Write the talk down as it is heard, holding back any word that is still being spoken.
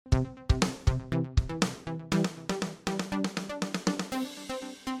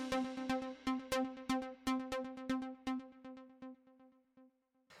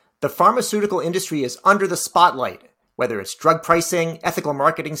The pharmaceutical industry is under the spotlight, whether it's drug pricing, ethical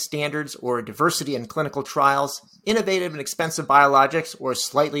marketing standards, or diversity in clinical trials, innovative and expensive biologics, or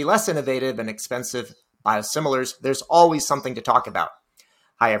slightly less innovative and expensive biosimilars, there's always something to talk about.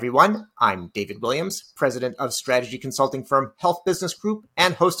 Hi, everyone. I'm David Williams, president of strategy consulting firm Health Business Group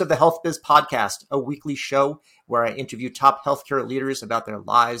and host of the Health Biz Podcast, a weekly show where I interview top healthcare leaders about their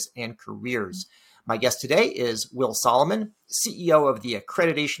lives and careers. My guest today is Will Soliman, CEO of the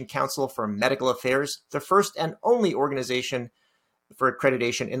Accreditation Council for Medical Affairs, the first and only organization for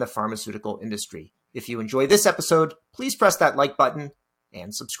accreditation in the pharmaceutical industry. If you enjoy this episode, please press that like button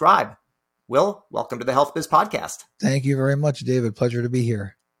and subscribe. Will, welcome to the Health Biz Podcast. Thank you very much, David. Pleasure to be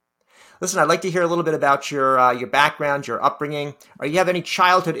here. Listen, I'd like to hear a little bit about your background, your upbringing. Or you have any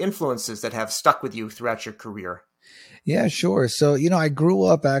childhood influences that have stuck with you throughout your career? Yeah, sure. So, I grew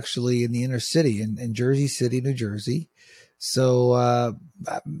up actually in the inner city in Jersey City, New Jersey. So I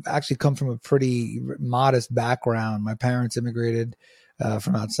actually come from a pretty modest background. My parents immigrated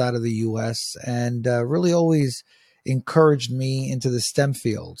from outside of the U.S. and really always encouraged me into the STEM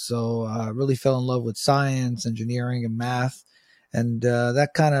field. So I really fell in love with science, engineering, and math. And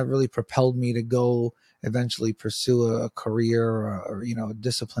that kind of really propelled me to go eventually pursue a career or a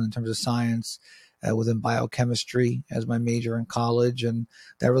discipline in terms of science within biochemistry as my major in college. And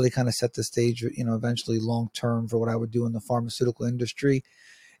that really kind of set the stage, eventually long term for what I would do in the pharmaceutical industry.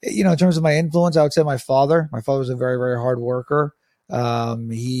 In terms of my influence, I would say my father. My father was a very, very hard worker.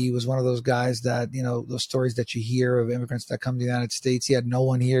 He was one of those guys that, those stories that you hear of immigrants that come to the United States. He had no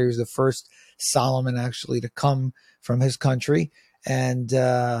one here. He was the first Soliman actually to come from his country. And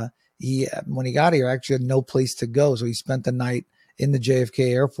when he got here, actually had no place to go. So he spent the night in the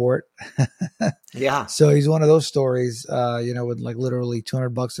JFK airport. Yeah. So he's one of those stories, with like literally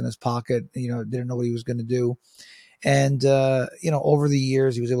 $200 in his pocket, didn't know what he was going to do. And, over the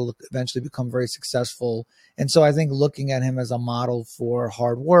years, he was able to eventually become very successful. And so I think looking at him as a model for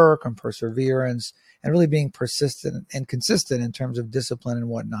hard work and perseverance and really being persistent and consistent in terms of discipline and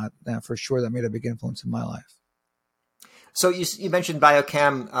whatnot, for sure, that made a big influence in my life. So you mentioned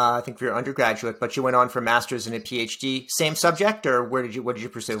biochem, I think for your undergraduate, but you went on for a master's and a PhD. Same subject, or what did you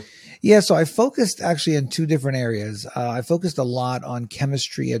pursue? Yeah, so I focused actually in two different areas. I focused a lot on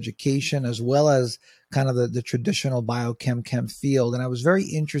chemistry education as well as kind of the traditional biochem field. And I was very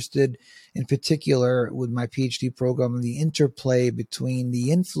interested in particular with my PhD program in the interplay between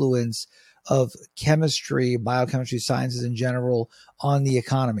the influence of chemistry, biochemistry, sciences in general on the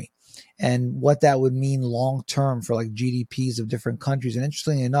economy, and what that would mean long-term for like GDPs of different countries. And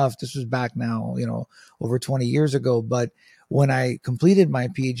interestingly enough, this was back now, over 20 years ago. But when I completed my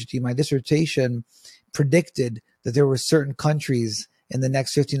PhD, my dissertation predicted that there were certain countries in the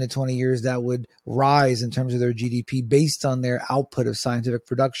next 15 to 20 years that would rise in terms of their GDP based on their output of scientific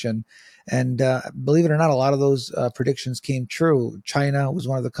production. And believe it or not, a lot of those predictions came true. China was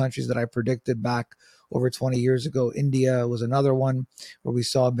one of the countries that I predicted back over 20 years ago. India was another one where we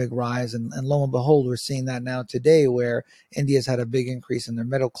saw a big rise. And lo and behold, we're seeing that now today where India's had a big increase in their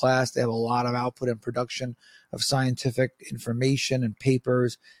middle class. They have a lot of output and production of scientific information and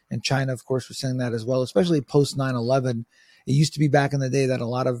papers. And China, of course, we're seeing that as well, especially post 9/11. It used to be back in the day that a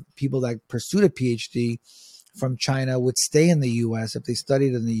lot of people that pursued a PhD from China would stay in the U.S. if they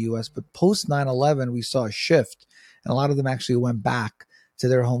studied in the U.S. But post 9/11, we saw a shift, and a lot of them actually went back to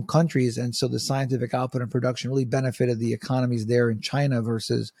their home countries. And so the scientific output and production really benefited the economies there in China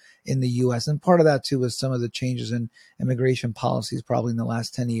versus in the U.S. And part of that, too, was some of the changes in immigration policies probably in the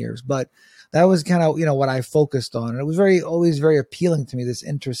last 10 years. But that was kind of, what I focused on. And it was always very appealing to me, this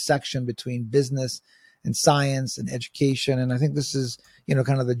intersection between business and science and education. And I think this is,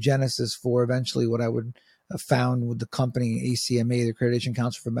 kind of the genesis for eventually what I would have found with the company ACMA, the Accreditation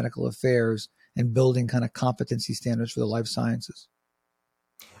Council for Medical Affairs, and building kind of competency standards for the life sciences.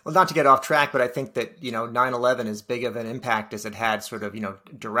 Well, not to get off track, but I think that, 9/11 as big of an impact as it had sort of,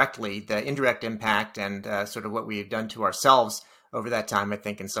 directly, the indirect impact and sort of what we've done to ourselves over that time, I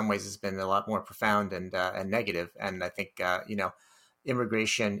think in some ways has been a lot more profound and negative. And I think,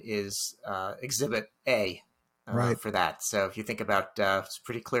 immigration is exhibit A Right. for that. So if you think about, it's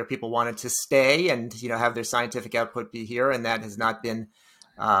pretty clear people wanted to stay and, have their scientific output be here. And that has not been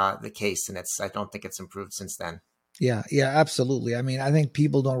the case. And I don't think it's improved since then. Yeah, absolutely. I mean, I think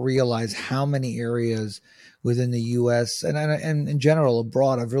people don't realize how many areas within the U.S. and in general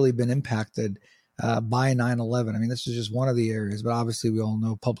abroad have really been impacted by 9/11. I mean, this is just one of the areas, but obviously we all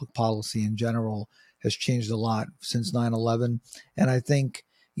know public policy in general has changed a lot since 9/11. And I think,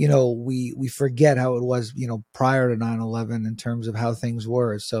 we forget how it was, prior to 9/11 in terms of how things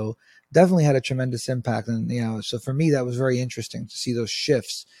were. So definitely had a tremendous impact. And, so for me, that was very interesting to see those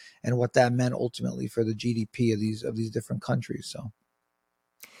shifts and what that meant ultimately for the GDP of these different countries. So.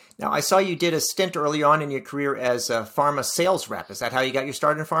 Now, I saw you did a stint early on in your career as a pharma sales rep. Is that how you got your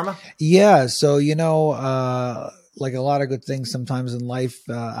start in pharma? Yeah. So, like a lot of good things sometimes in life,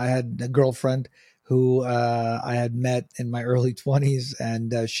 I had a girlfriend who I had met in my early 20s,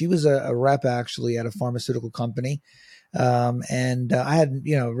 and she was a rep actually at a pharmaceutical company. And I had,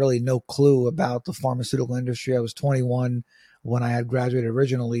 really no clue about the pharmaceutical industry. I was 21 when I had graduated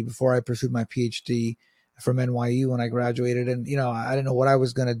originally before I pursued my PhD from NYU when I graduated. And, I didn't know what I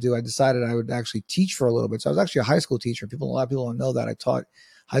was going to do. I decided I would actually teach for a little bit. So I was actually a high school teacher. A lot of people don't know that. I taught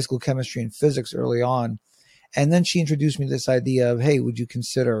high school chemistry and physics early on. And then she introduced me to this idea of, hey, would you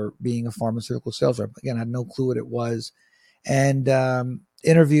consider being a pharmaceutical sales rep? Again, I had no clue what it was. And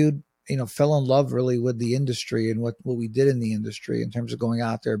interviewed, fell in love really with the industry and what we did in the industry in terms of going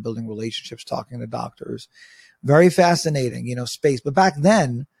out there, building relationships, talking to doctors. Very fascinating, space. But back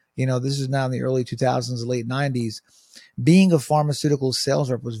then, this is now in the early 2000s, late 90s, being a pharmaceutical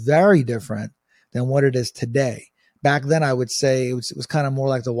sales rep was very different than what it is today. Back then, I would say it was kind of more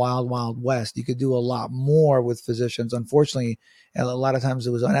like the wild, wild west. You could do a lot more with physicians. Unfortunately, a lot of times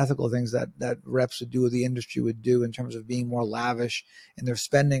it was unethical things that reps would do, or the industry would do in terms of being more lavish in their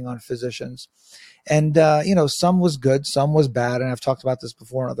spending on physicians. And, some was good, some was bad. And I've talked about this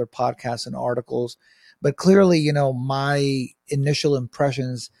before in other podcasts and articles. But clearly, my initial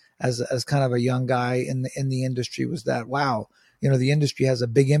impressions as kind of a young guy in the industry was that, wow, the industry has a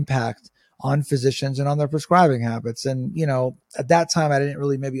big impact on physicians and on their prescribing habits. And, at that time, I didn't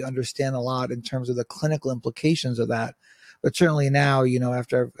really maybe understand a lot in terms of the clinical implications of that. But certainly now,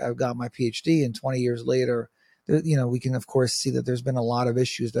 after I've got my PhD and 20 years later, we can, of course, see that there's been a lot of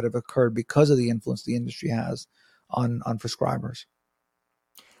issues that have occurred because of the influence the industry has on prescribers.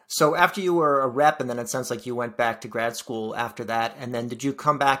 So after you were a rep, and then it sounds like you went back to grad school after that, and then did you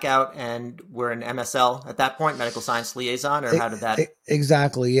come back out and were an MSL at that point, medical science liaison, or how did that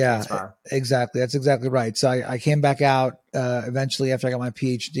exactly? Yeah, transpire? Exactly. That's exactly right. So I came back out eventually after I got my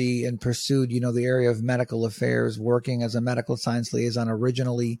PhD and pursued, the area of medical affairs, working as a medical science liaison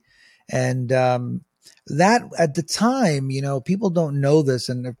originally, and that at the time, people don't know this,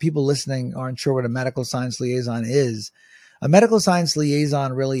 and if people listening aren't sure what a medical science liaison is. A medical science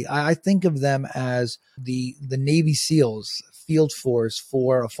liaison, really, I think of them as the Navy SEALs field force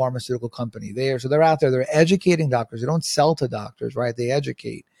for a pharmaceutical company. They're out there, they're educating doctors. They don't sell to doctors, right? They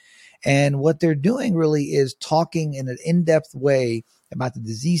educate. And what they're doing really is talking in an in-depth way about the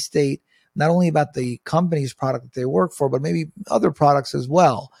disease state, not only about the company's product that they work for, but maybe other products as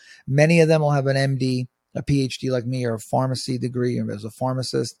well. Many of them will have an MD, a PhD like me, or a pharmacy degree as a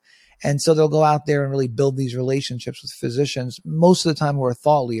pharmacist. And so they'll go out there and really build these relationships with physicians, most of the time who are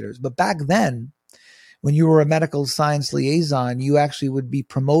thought leaders. But back then, when you were a medical science liaison, you actually would be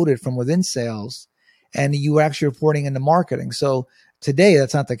promoted from within sales, and you were actually reporting into marketing. So today,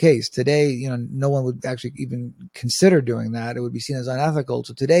 that's not the case. Today, no one would actually even consider doing that. It would be seen as unethical.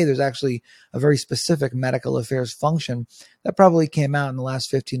 So today, there's actually a very specific medical affairs function that probably came out in the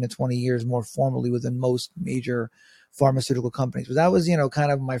last 15 to 20 years more formally within most major pharmaceutical companies. But that was, kind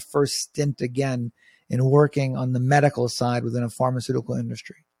of my first stint again in working on the medical side within a pharmaceutical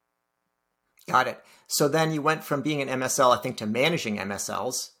industry. Got it. So then you went from being an MSL, I think, to managing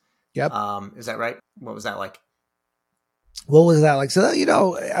MSLs. Yep. Is that right? What was that like? What was that like? So,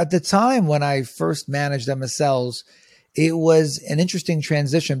 at the time when I first managed MSLs, it was an interesting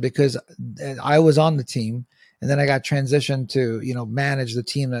transition because I was on the team, and then I got transitioned to, manage the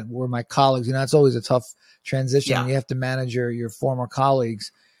team that were my colleagues. It's always a tough transition. Yeah. You have to manage your former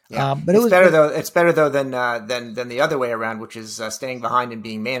colleagues. Yeah. But it's better though than the other way around, which is staying behind and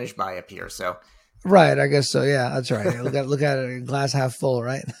being managed by a peer. So. Right. I guess so. Yeah, that's right. look at it, glass half full,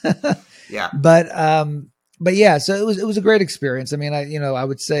 right? Yeah. But yeah, so it was a great experience. I mean, I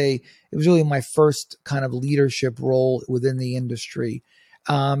would say it was really my first kind of leadership role within the industry.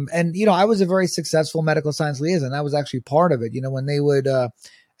 And I was a very successful medical science liaison. That was actually part of it. When they would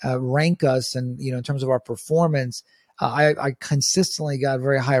rank us and, in terms of our performance, I consistently got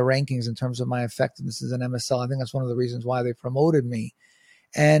very high rankings in terms of my effectiveness as an MSL. I think that's one of the reasons why they promoted me.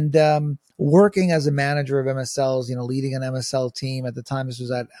 And working as a manager of MSLs, leading an MSL team at the time, this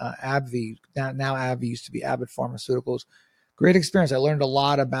was at AbbVie. Now AbbVie used to be Abbott Pharmaceuticals. Great experience. I learned a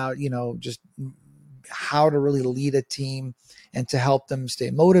lot about, just how to really lead a team and to help them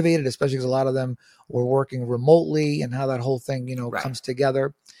stay motivated, especially because a lot of them were working remotely, and how that whole thing, right, comes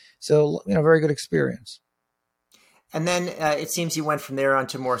together. So, very good experience. And then it seems you went from there on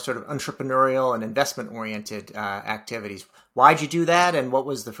to more sort of entrepreneurial and investment-oriented activities. Why'd you do that, and what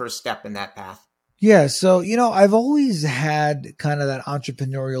was the first step in that path? Yeah. So, I've always had kind of that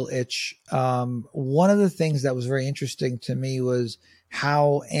entrepreneurial itch. One of the things that was very interesting to me was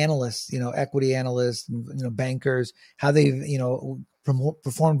how analysts, equity analysts, and, bankers, how they,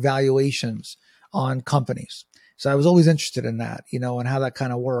 performed valuations on companies. So I was always interested in that, and how that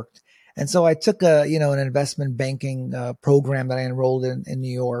kind of worked. And so I took an investment banking program that I enrolled in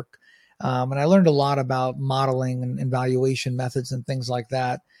New York. And I learned a lot about modeling and valuation methods and things like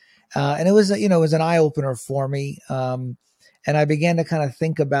that. And it was, it was an eye opener for me. And I began to kind of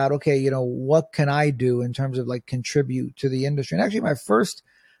think about, okay, what can I do in terms of like contribute to the industry? And actually my first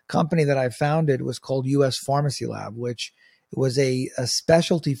company that I founded was called US Pharmacy Lab, which was a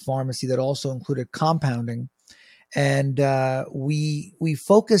specialty pharmacy that also included compounding. And we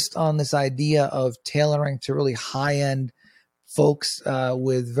focused on this idea of tailoring to really high-end folks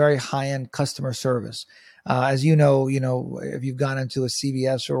with very high-end customer service. As you know, if you've gone into a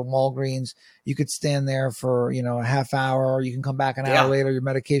CVS or a Walgreens, you could stand there for, a half hour, or you can come back an hour later. Your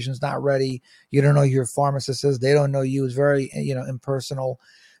medication's not ready. You don't know who your pharmacist is. They don't know you. It's very, impersonal.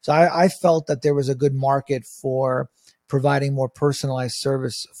 So I felt that there was a good market for providing more personalized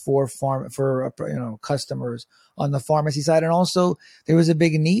service for customers on the pharmacy side. And also there was a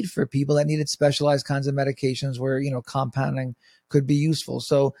big need for people that needed specialized kinds of medications where, compounding could be useful.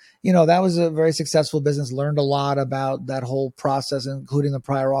 So, that was a very successful business, learned a lot about that whole process, including the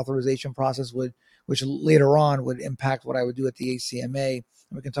prior authorization process, which later on would impact what I would do at the ACMA.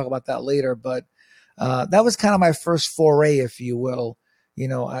 We can talk about that later, but that was kind of my first foray, if you will,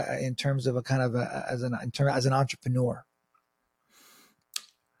 in terms of as an entrepreneur.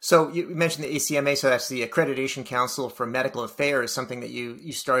 So you mentioned the ACMA, so that's the Accreditation Council for Medical Affairs, something that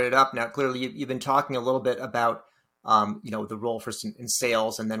you started up. Now, clearly, you've been talking a little bit about the role in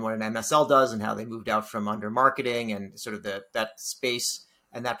sales, and then what an MSL does, and how they moved out from under marketing, and sort of that space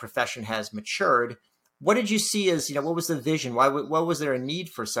and that profession has matured. What did you see as, what was the vision? Why was there a need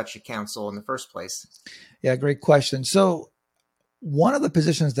for such a council in the first place? Yeah, great question. So one of the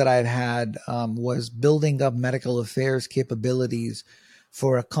positions that I had was building up medical affairs capabilities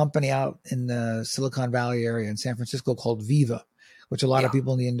for a company out in the Silicon Valley area in San Francisco called Viva, which a lot of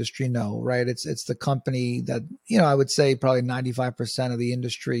people in the industry know, right? It's the company that, I would say probably 95% of the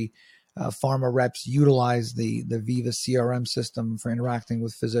industry pharma reps utilize the Viva CRM system for interacting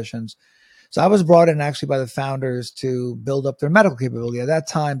with physicians. So I was brought in actually by the founders to build up their medical capability. At that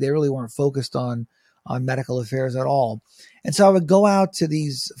time, they really weren't focused on medical affairs at all. And so I would go out to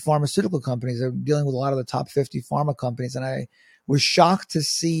these pharmaceutical companies. They're dealing with a lot of the top 50 pharma companies. And I was shocked to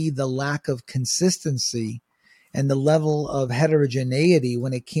see the lack of consistency and the level of heterogeneity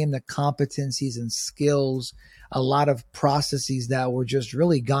when it came to competencies and skills, a lot of processes that were just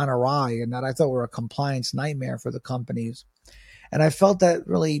really gone awry and that I thought were a compliance nightmare for the companies. And I felt that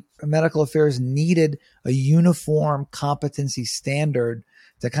really medical affairs needed a uniform competency standard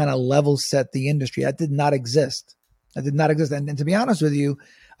to kind of level set the industry. That did not exist. And to be honest with you,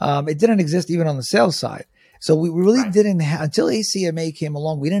 it didn't exist even on the sales side. So we really didn't have, until ACMA came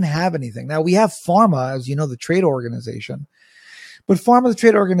along, we didn't have anything. Now we have pharma, as you know, the trade organization, but pharma, the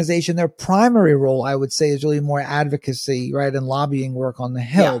trade organization, their primary role, I would say, is really more advocacy, right? And lobbying work on the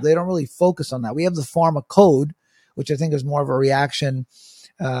Hill. Yeah. They don't really focus on that. We have the pharma code, which I think is more of a reaction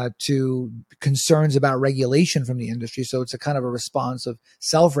to concerns about regulation from the industry. So it's a kind of a response of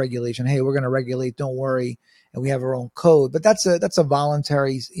self-regulation. Hey, we're going to regulate, don't worry. And we have our own code, but that's a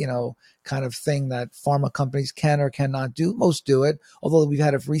voluntary, kind of thing that pharma companies can or cannot do. Most do it. Although we've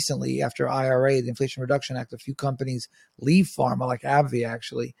had it recently after IRA, the Inflation Reduction Act, a few companies leave pharma, like AbbVie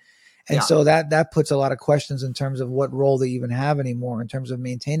actually. And so that puts a lot of questions in terms of what role they even have anymore in terms of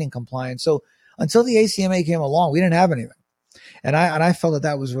maintaining compliance. So until the ACMA came along, we didn't have anything. And I felt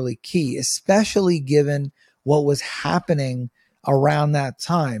that was really key, especially given what was happening around that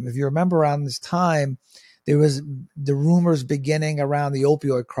time. If you remember around this time, there was the rumors beginning around the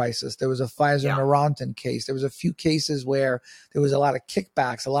opioid crisis. There was a Pfizer Neurontin case. There was a few cases where there was a lot of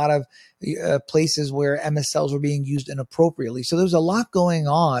kickbacks, a lot of places where MSLs were being used inappropriately. So there was a lot going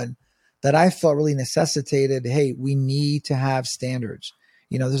on that I felt really necessitated, hey, we need to have standards.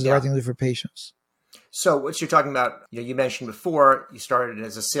 This is the right thing to do for patients. So what you're talking about, you mentioned before, you started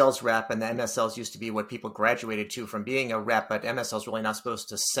as a sales rep, and the MSLs used to be what people graduated to from being a rep, but MSLs really not supposed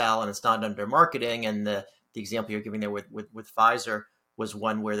to sell, and it's not under marketing. And the example you're giving there with Pfizer was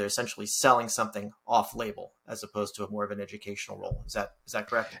one where they're essentially selling something off label as opposed to more of an educational role. Is that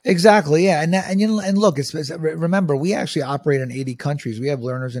correct? Exactly. Yeah. And look, remember, we actually operate in 80 countries. We have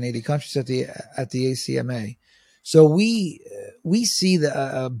learners in 80 countries at the ACMA. So we see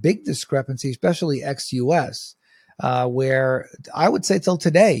a big discrepancy, especially ex-US, where I would say till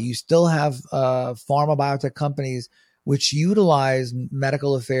today, you still have pharma biotech companies which utilize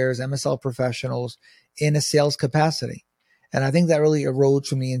medical affairs, MSL professionals in a sales capacity. And I think that really erodes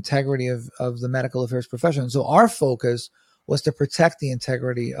from the integrity of the medical affairs profession. So our focus was to protect the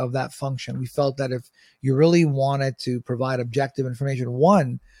integrity of that function. We felt that if you really wanted to provide objective information,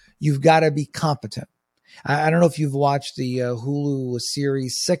 one, you've got to be competent. I don't know if you've watched the Hulu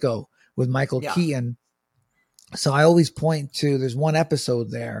series Sicko with Michael Keaton. So I always point to, there's one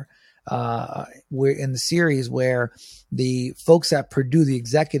episode there where in the series where the folks at Purdue, the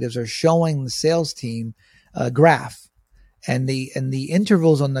executives, are showing the sales team a graph. And the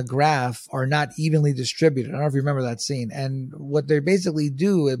intervals on the graph are not evenly distributed. I don't know if you remember that scene. And what they basically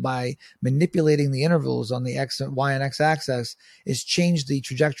do by manipulating the intervals on the X and Y and X axis is change the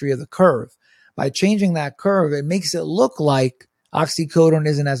trajectory of the curve. By changing that curve, it makes it look like oxycodone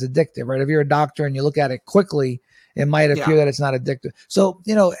isn't as addictive, right? If you're a doctor and you look at it quickly, it might appear that it's not addictive. So,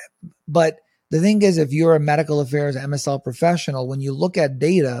 but the thing is, if you're a medical affairs MSL professional, when you look at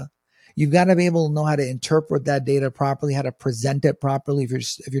data, you've got to be able to know how to interpret that data properly, how to present it properly.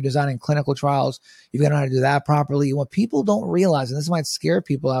 If you're designing clinical trials, you've got to know how to do that properly. What people don't realize, and this might scare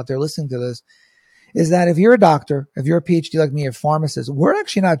people out there listening to this, is that if you're a doctor, if you're a PhD like me, a pharmacist, we're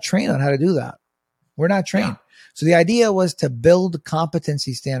actually not trained on how to do that. We're not trained. Yeah. So the idea was to build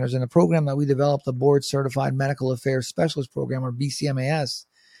competency standards in a program that we developed, the Board Certified Medical Affairs Specialist Program, or BCMAS.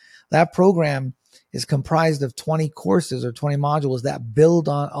 That program is comprised of 20 courses or 20 modules that build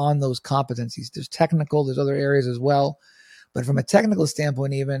on those competencies. There's technical, there's other areas as well. But from a technical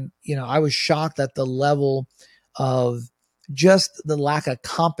standpoint, even, I was shocked at the level of just the lack of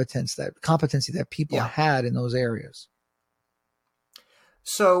competency that people had in those areas.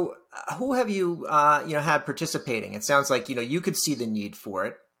 So who have you, had participating? It sounds like, you could see the need for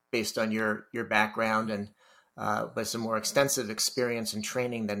it based on your background and with some more extensive experience and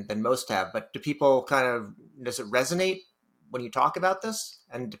training than most have. But do people does it resonate when you talk about this?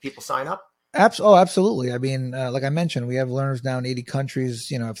 And do people sign up? Absolutely. I mean, like I mentioned, we have learners now in 80 countries,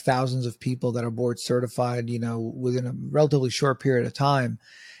 have thousands of people that are board certified, within a relatively short period of time.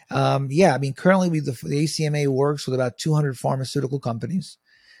 Currently the ACMA works with about 200 pharmaceutical companies.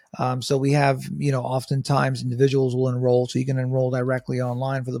 So we have, oftentimes individuals will enroll, so you can enroll directly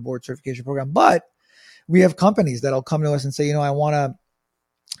online for the board certification program. But we have companies that'll come to us and say, I want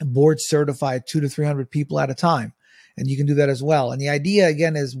to board certify 200 to 300 people at a time. And you can do that as well. And the idea,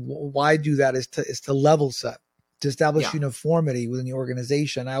 again, is why do that is to level set, to establish uniformity within the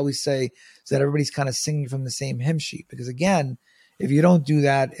organization. I always say that everybody's kind of singing from the same hymn sheet, because again, if you don't do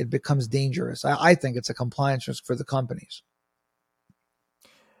that, it becomes dangerous. I think it's a compliance risk for the companies.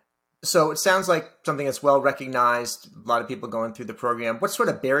 So it sounds like something that's well recognized, a lot of people going through the program. What sort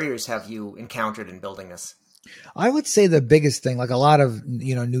of barriers have you encountered in building this? I would say the biggest thing, like a lot of,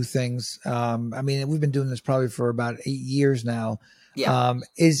 new things. We've been doing this probably for about 8 years now.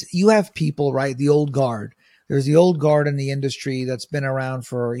 Is you have people, right? The old guard. There's the old guard in the industry that's been around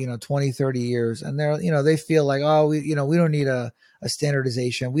for, 20, 30 years. And they feel like, we don't need a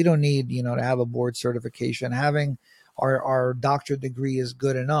standardization. We don't need, to have a board certification. Having our doctorate degree is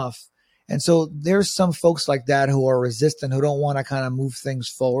good enough. And so there's some folks like that who are resistant, who don't want to kind of move things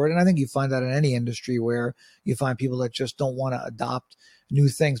forward. And I think you find that in any industry where you find people that just don't want to adopt new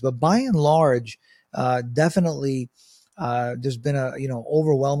things. But by and large, definitely there's been a,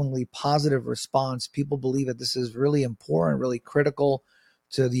 overwhelmingly positive response. People believe that this is really important, really critical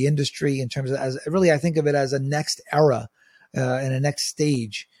to the industry in terms of, I think of it as a next era and a next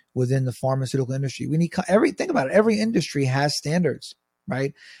stage within the pharmaceutical industry. Think about it. Every industry has standards.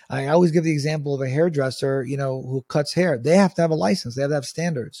 Right. I always give the example of a hairdresser, who cuts hair. They have to have a license. They have to have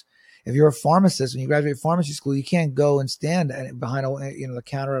standards. If you're a pharmacist, when you graduate pharmacy school, you can't go and stand behind the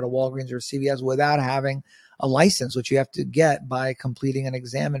counter at a Walgreens or a CVS without having a license, which you have to get by completing an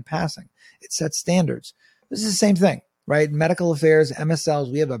exam and passing. It sets standards. This is the same thing, right? Medical affairs,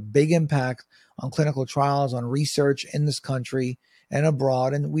 MSLs, we have a big impact on clinical trials, on research in this country and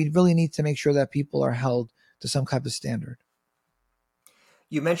abroad. And we really need to make sure that people are held to some type of standard.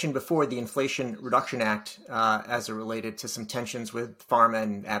 You mentioned before the Inflation Reduction Act as it related to some tensions with pharma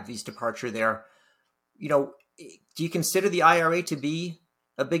and AbbVie's departure there. Do you consider the IRA to be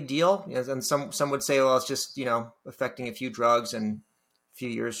a big deal? And some would say, well, it's just, affecting a few drugs and a few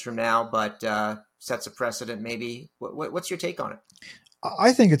years from now, but sets a precedent maybe. What's your take on it?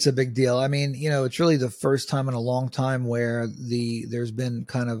 I think it's a big deal. It's really the first time in a long time where there's been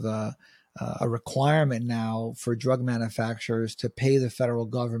kind of a requirement now for drug manufacturers to pay the federal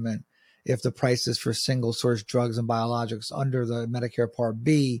government if the prices for single source drugs and biologics under the Medicare Part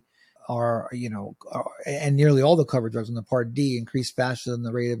B and nearly all the covered drugs in the Part D increase faster than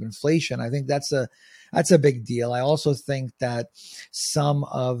the rate of inflation. I think that's a big deal. I also think that some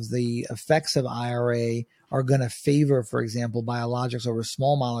of the effects of IRA are going to favor, for example, biologics over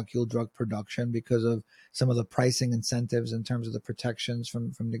small molecule drug production because of some of the pricing incentives in terms of the protections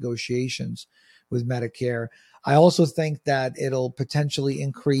from negotiations with Medicare. I also think that it'll potentially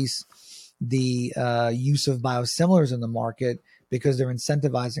increase the use of biosimilars in the market because they're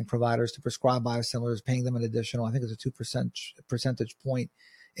incentivizing providers to prescribe biosimilars, paying them an additional, I think it's a 2% percentage point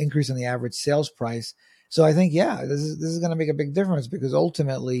increase in the average sales price. So I think, this is going to make a big difference because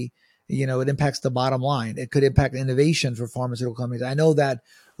ultimately, it impacts the bottom line. It could impact innovation for pharmaceutical companies. I know that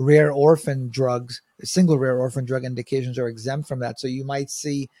single rare orphan drug indications are exempt from that. So you might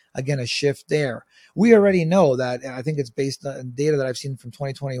see, again, a shift there. We already know that, and I think it's based on data that I've seen from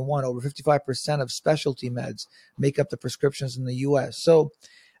 2021, over 55% of specialty meds make up the prescriptions in the US. So,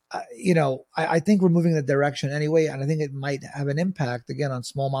 I think we're moving in that direction anyway. And I think it might have an impact, again, on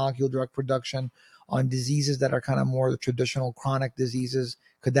small molecule drug production, on diseases that are kind of more the traditional chronic diseases.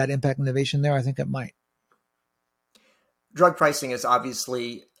 Could that impact innovation there? I think it might. Drug pricing is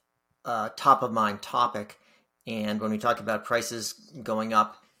obviously a top of mind topic. And when we talk about prices going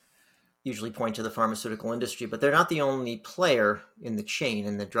up, usually point to the pharmaceutical industry, but they're not the only player in the chain.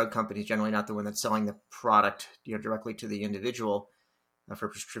 And the drug company is generally not the one that's selling the product directly to the individual for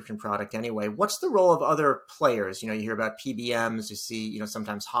prescription product anyway. What's the role of other players? You hear about PBMs, you see,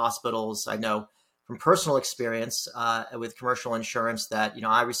 sometimes hospitals. I know from personal experience with commercial insurance that,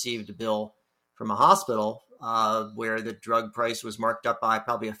 I received a bill from a hospital where the drug price was marked up by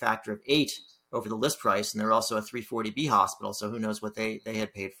probably a factor of 8 over the list price. And they're also a 340B hospital. So who knows what they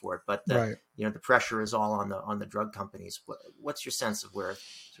had paid for it. But the pressure is all on the drug companies. What's your sense of where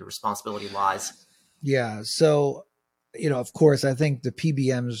the responsibility lies? Yeah. So, of course, I think the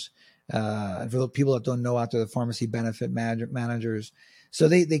PBMs, for the people that don't know out there, the pharmacy benefit managers, so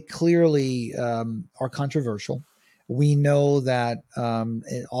they clearly are controversial. We know that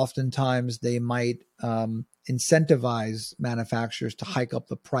oftentimes they might incentivize manufacturers to hike up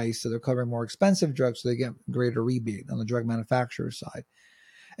the price, so they're covering more expensive drugs, so they get greater rebate on the drug manufacturer side.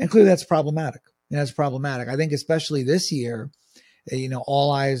 And clearly that's problematic. I think especially this year,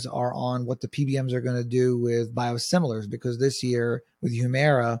 all eyes are on what the PBMs are going to do with biosimilars, because this year with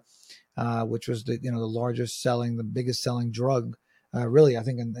Humira, which was the the biggest selling drug, really, I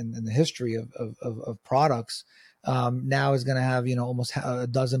think in the history of products, now is going to have, almost a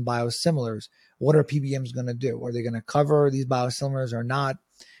dozen biosimilars. What are PBMs going to do? Are they going to cover these biosimilars or not?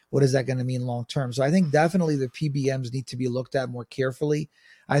 What is that going to mean long term? So I think definitely the PBMs need to be looked at more carefully.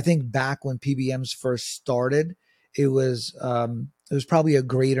 I think back when PBMs first started, it was probably a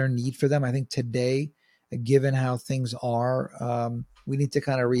greater need for them. I think today, given how things are, we need to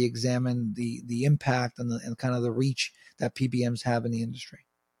kind of re-examine the impact and kind of the reach that PBMs have in the industry.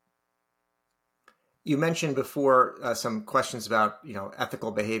 You mentioned before some questions about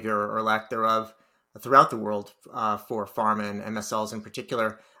ethical behavior or lack thereof throughout the world for pharma and MSLs in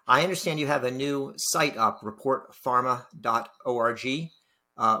particular. I understand you have a new site up, reportpharma.org.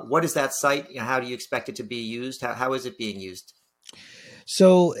 What is that site? How do you expect it to be used? How is it being used?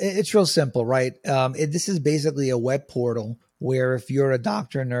 So it's real simple, right? This is basically a web portal where if you're a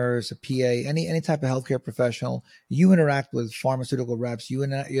doctor, nurse, a PA, any type of healthcare professional, you interact with pharmaceutical reps, you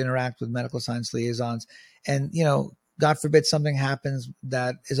interact with medical science liaisons, and, God forbid something happens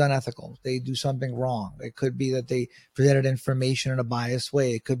that is unethical. They do something wrong. It could be that they presented information in a biased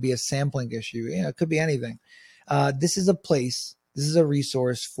way. It could be a sampling issue. It could be anything. This is a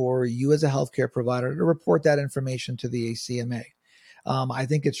resource for you as a healthcare provider to report that information to the ACMA. I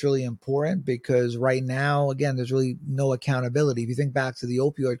think it's really important because right now, again, there's really no accountability. If you think back to the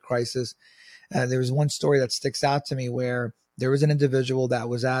opioid crisis, there was one story that sticks out to me where there was an individual that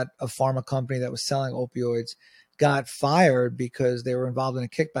was at a pharma company that was selling opioids, got fired because they were involved in a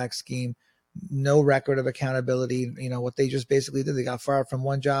kickback scheme. No record of accountability. What they just basically did, they got fired from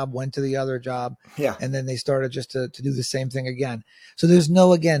one job, went to the other job, and then they started just to do the same thing again. So there's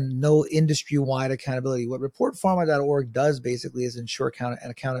no industry-wide accountability. What reportpharma.org does basically is ensure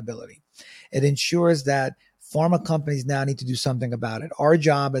accountability. It ensures that pharma companies now need to do something about it. Our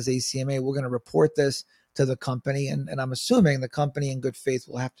job as ACMA, we're going to report this to the company, and I'm assuming the company in good faith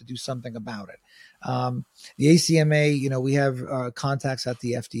will have to do something about it. The ACMA, we have contacts at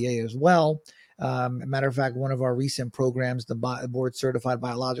the FDA as well. Matter of fact, one of our recent programs, the Board Certified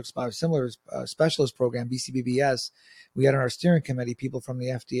Biologics Biosimilars Specialist Program, BCBBS, we had on our steering committee people from the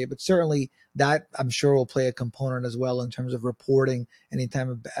FDA, but certainly that I'm sure will play a component as well in terms of reporting any type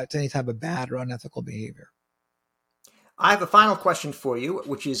of bad or unethical behavior. I have a final question for you,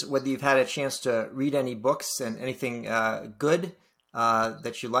 which is whether you've had a chance to read any books and anything good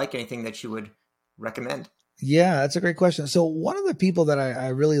that you like, anything that you would recommend. Yeah, that's a great question. So one of the people that I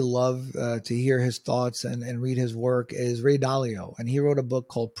really love to hear his thoughts and read his work is Ray Dalio, and he wrote a book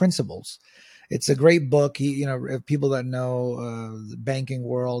called Principles. It's a great book. If people that know the banking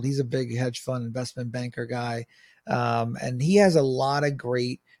world, he's a big hedge fund investment banker guy, and he has a lot of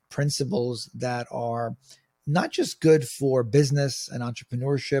great principles that are not just good for business and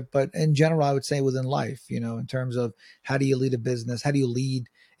entrepreneurship, but in general, I would say within life, in terms of how do you lead a business? How do you lead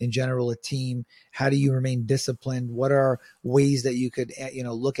in general a team? How do you remain disciplined? What are ways that you could,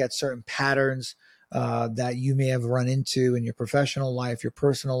 look at certain patterns that you may have run into in your professional life, your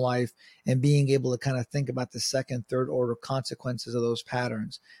personal life, and being able to kind of think about the second, third order consequences of those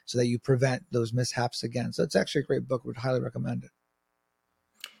patterns so that you prevent those mishaps again. So it's actually a great book. Would highly recommend it.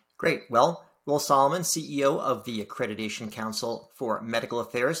 Great. Well, Will Soliman, CEO of the Accreditation Council for Medical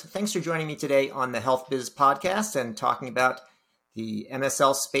Affairs, thanks for joining me today on the Health Biz Podcast and talking about the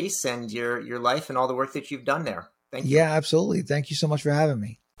MSL space and your life and all the work that you've done there. Thank you. Yeah, absolutely. Thank you so much for having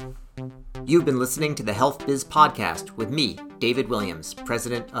me. You've been listening to the Health Biz Podcast with me, David Williams,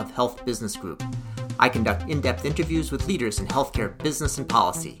 President of Health Business Group. I conduct in-depth interviews with leaders in healthcare business and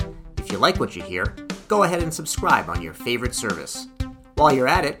policy. If you like what you hear, go ahead and subscribe on your favorite service. While you're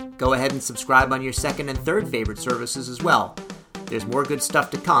at it, go ahead and subscribe on your second and third favorite services as well. There's more good stuff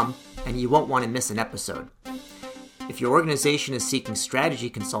to come, and you won't want to miss an episode. If your organization is seeking strategy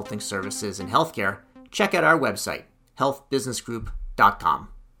consulting services in healthcare, check out our website, healthbusinessgroup.com.